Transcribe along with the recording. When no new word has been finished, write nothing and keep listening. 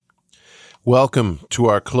Welcome to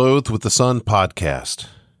our Clothed with the Sun podcast,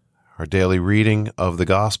 our daily reading of the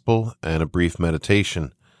Gospel and a brief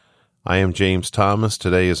meditation. I am James Thomas.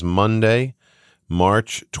 Today is Monday,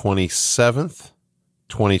 March 27th,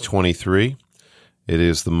 2023. It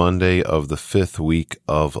is the Monday of the 5th week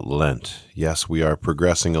of Lent. Yes, we are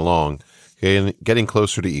progressing along, getting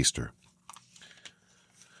closer to Easter.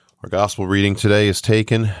 Our Gospel reading today is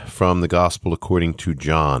taken from the Gospel according to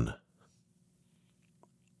John.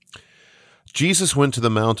 Jesus went to the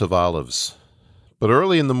Mount of Olives, but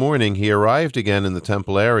early in the morning he arrived again in the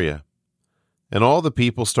temple area, and all the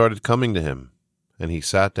people started coming to him, and he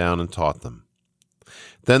sat down and taught them.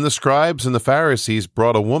 Then the scribes and the Pharisees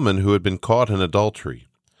brought a woman who had been caught in adultery,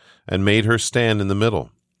 and made her stand in the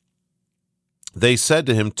middle. They said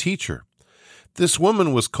to him, "Teacher, this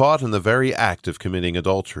woman was caught in the very act of committing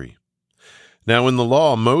adultery. Now in the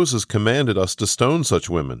law Moses commanded us to stone such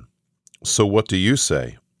women. So what do you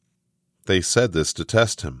say?" They said this to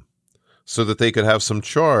test him, so that they could have some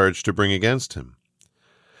charge to bring against him.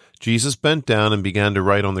 Jesus bent down and began to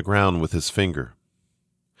write on the ground with his finger.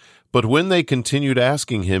 But when they continued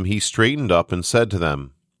asking him, he straightened up and said to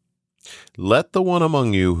them, "Let the one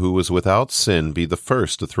among you who is without sin be the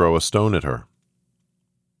first to throw a stone at her."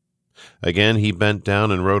 Again he bent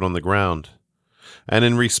down and wrote on the ground, and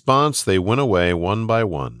in response they went away one by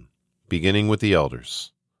one, beginning with the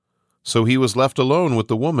elders. So he was left alone with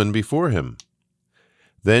the woman before him.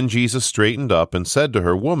 Then Jesus straightened up and said to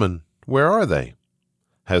her, "Woman, where are they?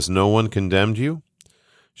 Has no one condemned you?"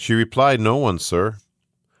 She replied, "No one, sir."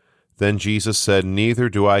 Then Jesus said, "Neither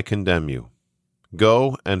do I condemn you.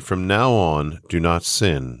 Go, and from now on do not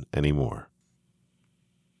sin anymore."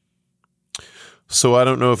 So I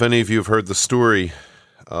don't know if any of you have heard the story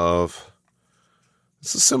of,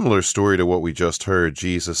 it's a similar story to what we just heard.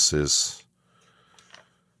 Jesus is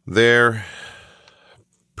there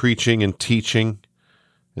preaching and teaching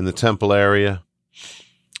in the temple area.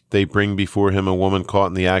 They bring before him a woman caught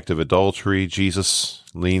in the act of adultery. Jesus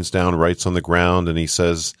leans down, writes on the ground, and he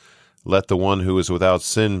says, "Let the one who is without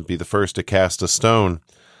sin be the first to cast a stone."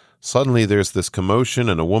 Suddenly there's this commotion,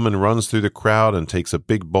 and a woman runs through the crowd and takes a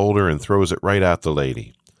big boulder and throws it right at the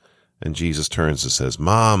lady. And Jesus turns and says,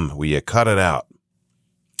 "Mom, will you cut it out?"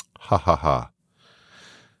 Ha ha ha.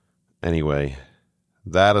 Anyway,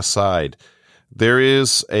 that aside, there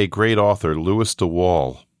is a great author, Louis de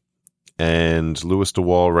Wohl, and Louis de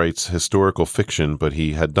Wohl writes historical fiction, but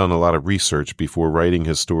he had done a lot of research before writing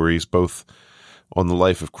his stories, both on the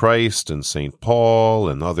life of Christ and St. Paul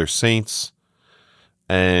and other saints.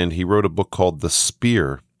 And he wrote a book called The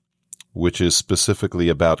Spear, which is specifically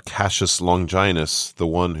about Cassius Longinus, the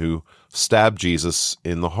one who stabbed Jesus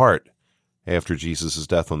in the heart after Jesus'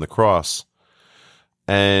 death on the cross.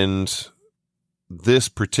 And this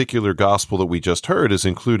particular gospel that we just heard is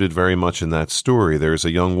included very much in that story. There's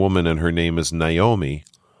a young woman, and her name is Naomi.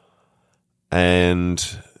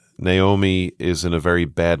 And Naomi is in a very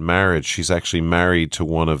bad marriage. She's actually married to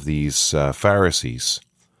one of these Pharisees.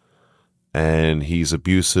 And he's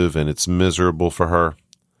abusive, and it's miserable for her.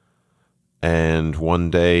 And one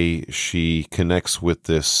day she connects with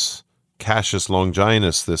this Cassius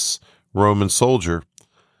Longinus, this Roman soldier,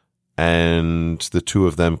 and the two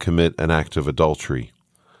of them commit an act of adultery.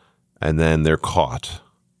 And then they're caught.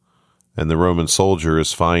 And the Roman soldier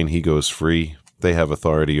is fine. He goes free. They have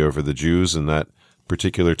authority over the Jews in that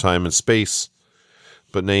particular time and space.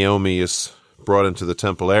 But Naomi is brought into the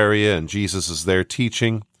temple area, and Jesus is there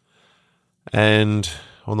teaching. And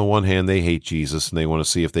on the one hand, they hate Jesus, and they want to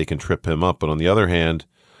see if they can trip him up. But on the other hand,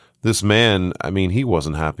 this man, he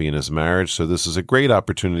wasn't happy in his marriage, so this is a great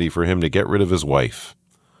opportunity for him to get rid of his wife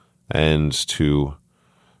and to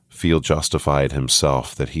feel justified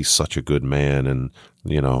himself that he's such a good man. And,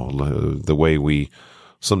 the way we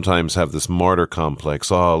sometimes have this martyr complex,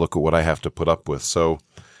 oh, look at what I have to put up with. So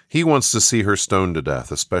he wants to see her stoned to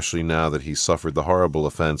death, especially now that he's suffered the horrible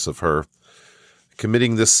offense of her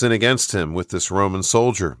committing this sin against him with this Roman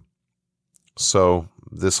soldier. So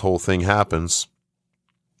this whole thing happens.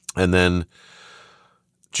 And then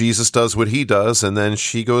Jesus does what he does, and then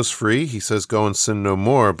she goes free. He says, "Go and sin no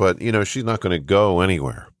more." But, she's not going to go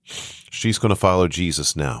anywhere. She's going to follow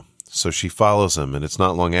Jesus now. So she follows him, and it's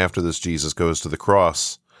not long after this Jesus goes to the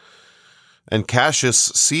cross. And Cassius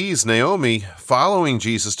sees Naomi following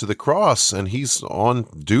Jesus to the cross, and he's on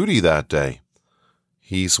duty that day.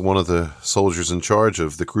 He's one of the soldiers in charge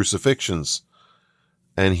of the crucifixions.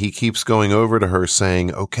 And he keeps going over to her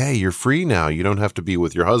saying, "Okay, you're free now. You don't have to be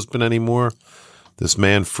with your husband anymore. This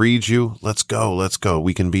man freed you. Let's go.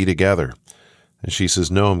 We can be together." And she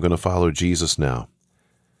says, "No, I'm going to follow Jesus now."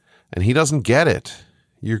 And he doesn't get it.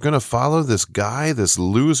 You're going to follow this guy, this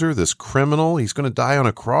loser, this criminal? He's going to die on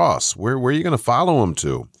a cross. Where are you going to follow him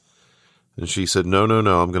to? And she said, no,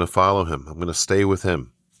 I'm going to follow him. I'm going to stay with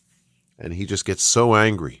him. And he just gets so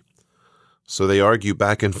angry. So they argue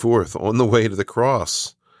back and forth on the way to the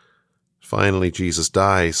cross. Finally, Jesus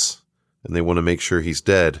dies, and they want to make sure he's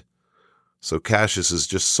dead. So Cassius is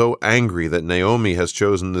just so angry that Naomi has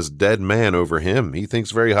chosen this dead man over him. He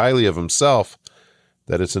thinks very highly of himself,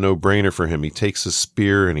 that it's a no-brainer for him. He takes his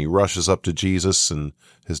spear and he rushes up to Jesus and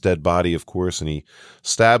his dead body, of course, and he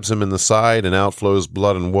stabs him in the side, and out flows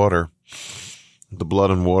blood and water. The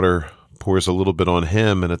blood and water pours a little bit on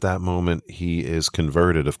him, and at that moment he is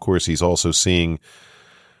converted. Of course, he's also seeing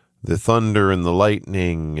the thunder and the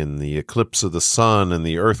lightning and the eclipse of the sun and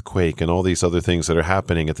the earthquake and all these other things that are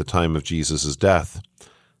happening at the time of Jesus' death.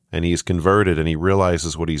 And he's converted, and he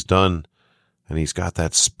realizes what he's done, and he's got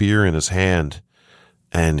that spear in his hand,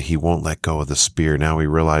 and he won't let go of the spear. Now he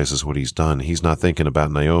realizes what he's done. He's not thinking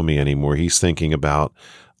about Naomi anymore. He's thinking about,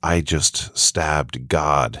 I just stabbed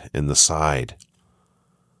God in the side.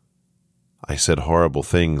 I said horrible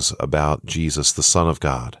things about Jesus, the Son of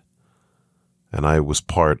God. And I was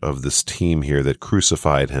part of this team here that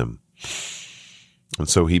crucified him. And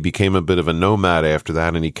so he became a bit of a nomad after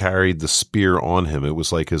that, and he carried the spear on him. It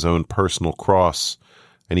was like his own personal cross,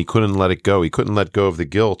 and he couldn't let it go. He couldn't let go of the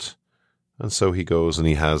guilt. And so he goes and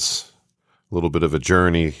he has a little bit of a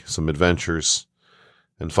journey, some adventures.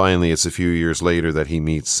 And finally, it's a few years later that he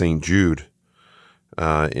meets St. Jude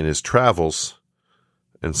in his travels.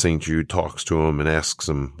 And St. Jude talks to him and asks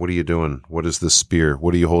him, what are you doing? What is this spear?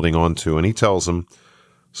 What are you holding on to? And he tells him.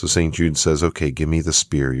 So St. Jude says, okay, give me the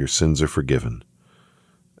spear. Your sins are forgiven.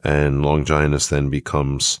 And Longinus then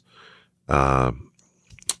becomes a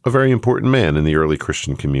very important man in the early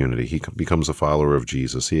Christian community. He becomes a follower of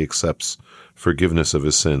Jesus. He accepts forgiveness of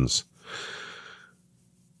his sins.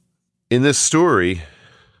 In this story,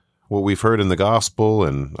 what we've heard in the gospel,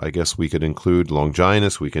 and I guess we could include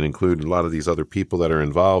Longinus, we can include a lot of these other people that are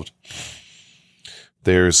involved.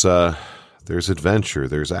 There's adventure,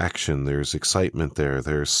 there's action, there's excitement there.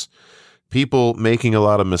 There's people making a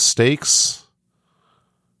lot of mistakes,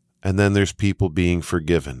 and then there's people being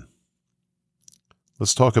forgiven.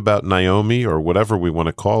 Let's talk about Naomi, or whatever we want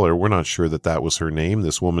to call her. We're not sure that was her name,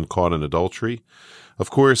 this woman caught in adultery. Of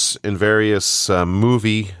course, in various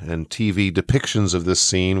movie and TV depictions of this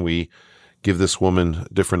scene, we give this woman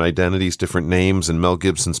different identities, different names. In Mel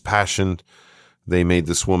Gibson's Passion, they made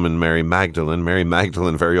this woman Mary Magdalene. Mary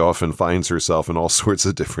Magdalene very often finds herself in all sorts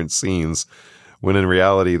of different scenes, when in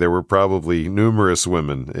reality there were probably numerous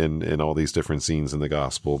women in all these different scenes in the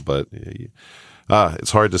gospel. But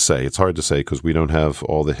it's hard to say. It's hard to say because we don't have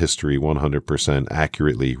all the history 100%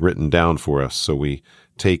 accurately written down for us. So we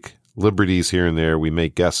take liberties here and there. We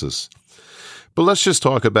make guesses. But let's just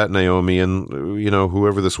talk about Naomi, and,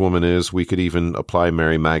 whoever this woman is, we could even apply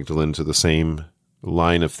Mary Magdalene to the same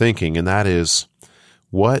line of thinking, and that is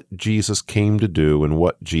what Jesus came to do and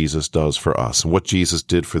what Jesus does for us and what Jesus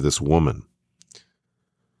did for this woman.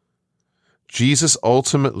 Jesus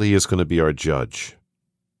ultimately is going to be our judge.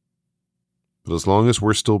 But as long as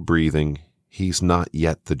we're still breathing, he's not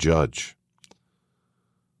yet the judge.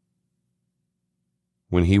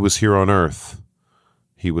 When he was here on earth,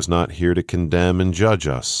 he was not here to condemn and judge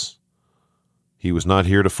us. He was not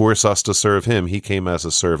here to force us to serve him. He came as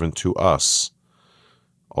a servant to us.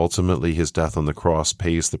 Ultimately, his death on the cross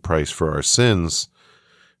pays the price for our sins.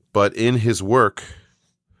 But in his work,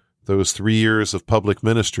 those 3 years of public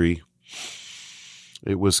ministry,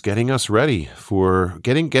 it was getting us ready for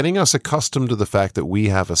getting us accustomed to the fact that we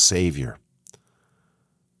have a Savior,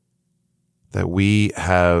 that we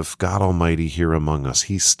have God Almighty here among us.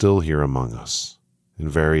 He's still here among us in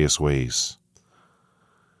various ways.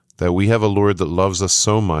 That we have a Lord that loves us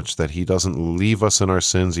so much that he doesn't leave us in our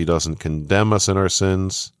sins. He doesn't condemn us in our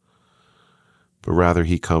sins, but rather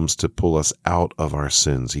he comes to pull us out of our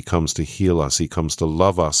sins. He comes to heal us. He comes to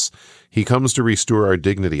love us. He comes to restore our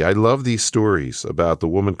dignity. I love these stories about the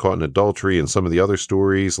woman caught in adultery and some of the other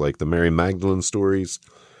stories, like the Mary Magdalene stories,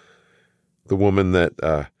 the woman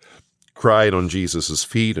that cried on Jesus'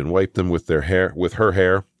 feet and wiped them with her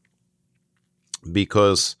hair,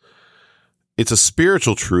 because it's a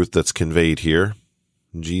spiritual truth that's conveyed here.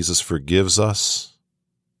 Jesus forgives us.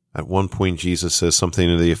 At one point, Jesus says something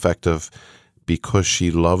to the effect of, because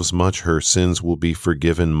she loves much, her sins will be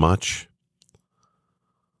forgiven much.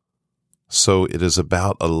 So it is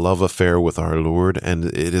about a love affair with our Lord, and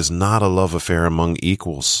it is not a love affair among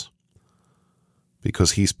equals,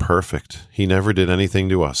 because he's perfect. He never did anything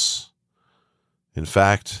to us. In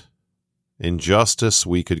fact, in justice,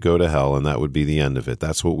 we could go to hell, and that would be the end of it.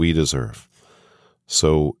 That's what we deserve.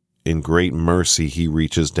 So in great mercy, he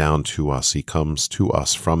reaches down to us. He comes to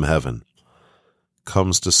us from heaven,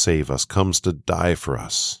 comes to save us, comes to die for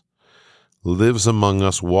us, lives among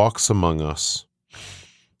us, walks among us.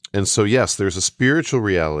 And so, yes, there's a spiritual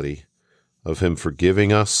reality of him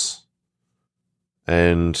forgiving us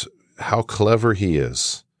and how clever he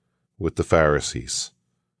is with the Pharisees.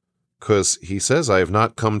 Because he says, I have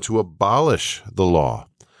not come to abolish the law.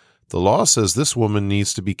 The law says this woman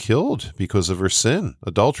needs to be killed because of her sin.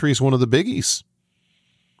 Adultery is one of the biggies.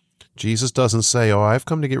 Jesus doesn't say, oh, I've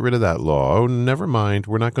come to get rid of that law. Oh, never mind.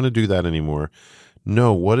 We're not going to do that anymore.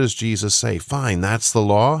 No, what does Jesus say? Fine, that's the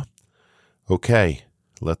law. Okay,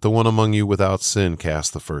 let the one among you without sin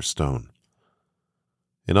cast the first stone.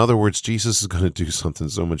 In other words, Jesus is going to do something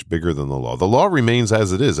so much bigger than the law. The law remains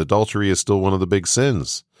as it is. Adultery is still one of the big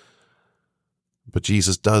sins. But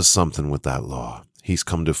Jesus does something with that law. He's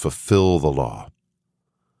come to fulfill the law.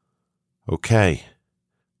 Okay,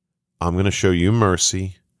 I'm going to show you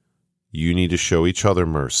mercy. You need to show each other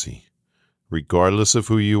mercy. Regardless of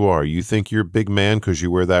who you are, you think you're a big man because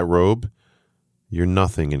you wear that robe? You're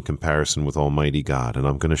nothing in comparison with Almighty God, and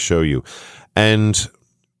I'm going to show you. And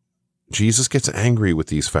Jesus gets angry with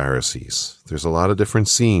these Pharisees. There's a lot of different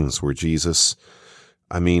scenes where Jesus,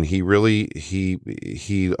 he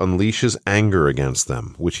unleashes anger against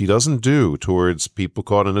them, which he doesn't do towards people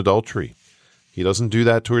caught in adultery. He doesn't do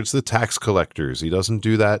that towards the tax collectors. He doesn't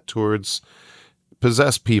do that towards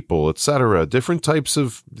possessed people, etc. Different types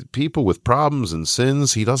of people with problems and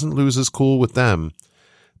sins. He doesn't lose his cool with them,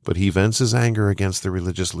 but he vents his anger against the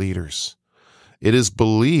religious leaders. It is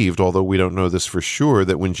believed, although we don't know this for sure,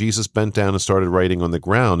 that when Jesus bent down and started writing on the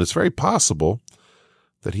ground, it's very possible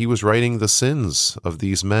that he was writing the sins of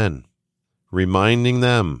these men, reminding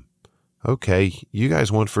them, okay, you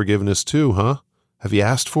guys want forgiveness too, huh? Have you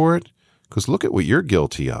asked for it? Because look at what you're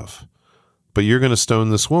guilty of. But you're going to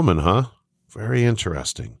stone this woman, huh? Very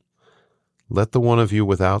interesting. Let the one of you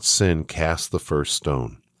without sin cast the first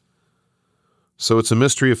stone. So it's a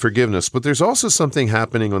mystery of forgiveness, but there's also something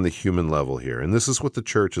happening on the human level here, and this is what the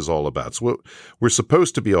church is all about. It's what we're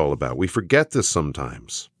supposed to be all about. We forget this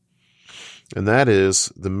sometimes, and that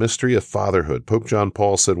is the mystery of fatherhood. Pope John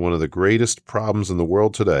Paul said one of the greatest problems in the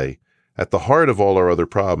world today, at the heart of all our other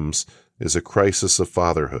problems, is a crisis of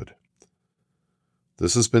fatherhood.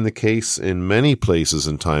 This has been the case in many places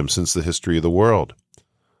and times since the history of the world.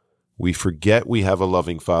 We forget we have a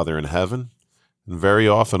loving Father in heaven, and very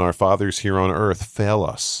often our fathers here on earth fail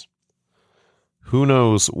us. Who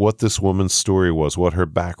knows what this woman's story was, what her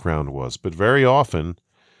background was, but very often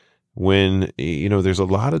when, there's a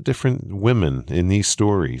lot of different women in these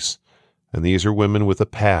stories, and these are women with a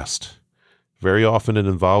past. Very often it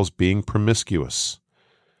involves being promiscuous.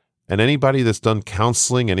 And anybody that's done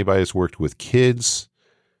counseling, anybody that's worked with kids,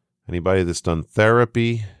 anybody that's done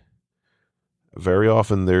therapy, very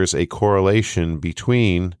often there's a correlation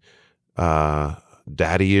between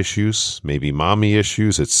daddy issues, maybe mommy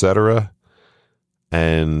issues, etc.,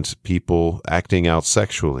 and people acting out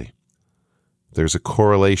sexually. There's a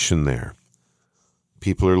correlation there.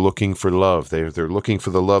 People are looking for love. They're looking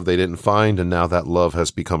for the love they didn't find, and now that love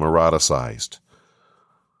has become eroticized.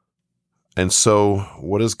 And so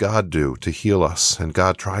what does God do to heal us? And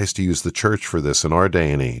God tries to use the church for this in our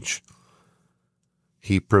day and age.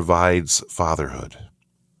 He provides fatherhood.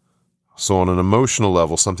 So on an emotional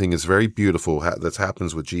level, something is very beautiful that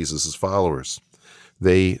happens with Jesus' followers.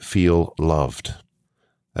 They feel loved.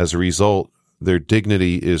 As a result, their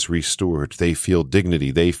dignity is restored. They feel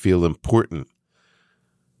dignity. They feel important.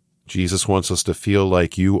 Jesus wants us to feel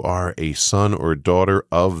like you are a son or daughter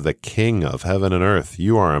of the King of heaven and earth.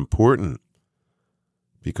 You are important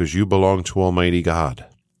because you belong to Almighty God.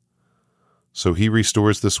 So he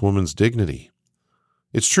restores this woman's dignity.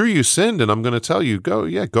 It's true you sinned, and I'm going to tell you, go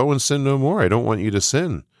and sin no more. I don't want you to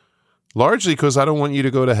sin. Largely because I don't want you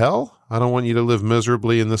to go to hell. I don't want you to live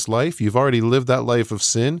miserably in this life. You've already lived that life of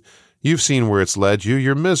sin. You've seen where it's led you.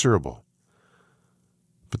 You're miserable.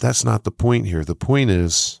 But that's not the point here. The point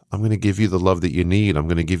is, I'm going to give you the love that you need. I'm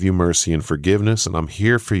going to give you mercy and forgiveness, and I'm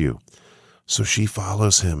here for you. So she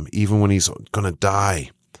follows him, even when he's going to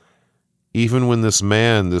die. Even when this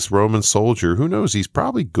man, this Roman soldier, who knows, he's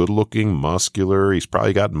probably good-looking, muscular, he's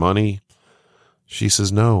probably got money. She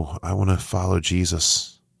says, no, I want to follow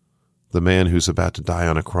Jesus, the man who's about to die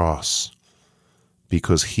on a cross,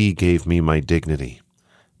 because he gave me my dignity,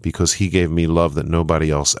 because he gave me love that nobody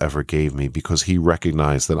else ever gave me, because he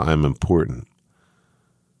recognized that I'm important.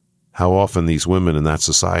 How often these women in that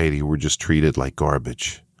society were just treated like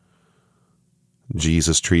garbage.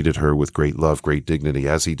 Jesus treated her with great love, great dignity,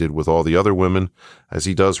 as he did with all the other women, as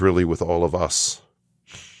he does really with all of us.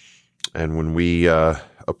 And when we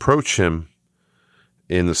approach him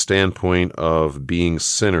in the standpoint of being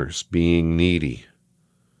sinners, being needy,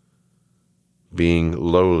 being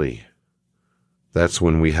lowly, that's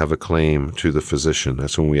when we have a claim to the physician.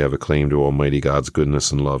 That's when we have a claim to Almighty God's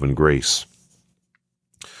goodness and love and grace.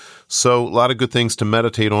 So, a lot of good things to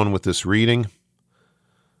meditate on with this reading.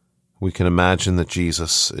 We can imagine that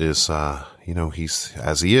Jesus is, he's,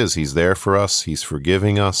 as he is, he's there for us. He's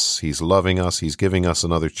forgiving us. He's loving us. He's giving us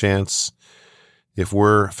another chance. If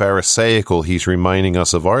we're Pharisaical, he's reminding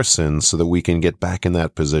us of our sins so that we can get back in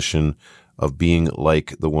that position of being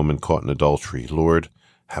like the woman caught in adultery. Lord,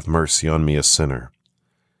 have mercy on me, a sinner.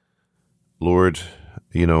 Lord,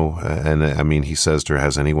 he says to her,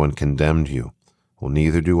 has anyone condemned you? Well,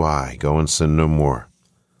 neither do I. Go and sin no more.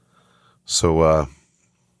 So,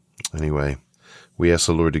 anyway, we ask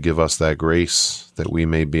the Lord to give us that grace that we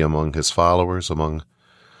may be among his followers, among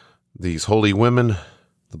these holy women,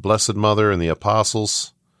 the Blessed Mother and the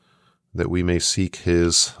apostles, that we may seek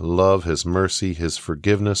his love, his mercy, his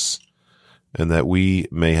forgiveness, and that we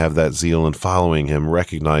may have that zeal in following him,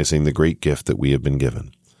 recognizing the great gift that we have been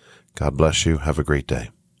given. God bless you. Have a great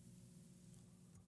day.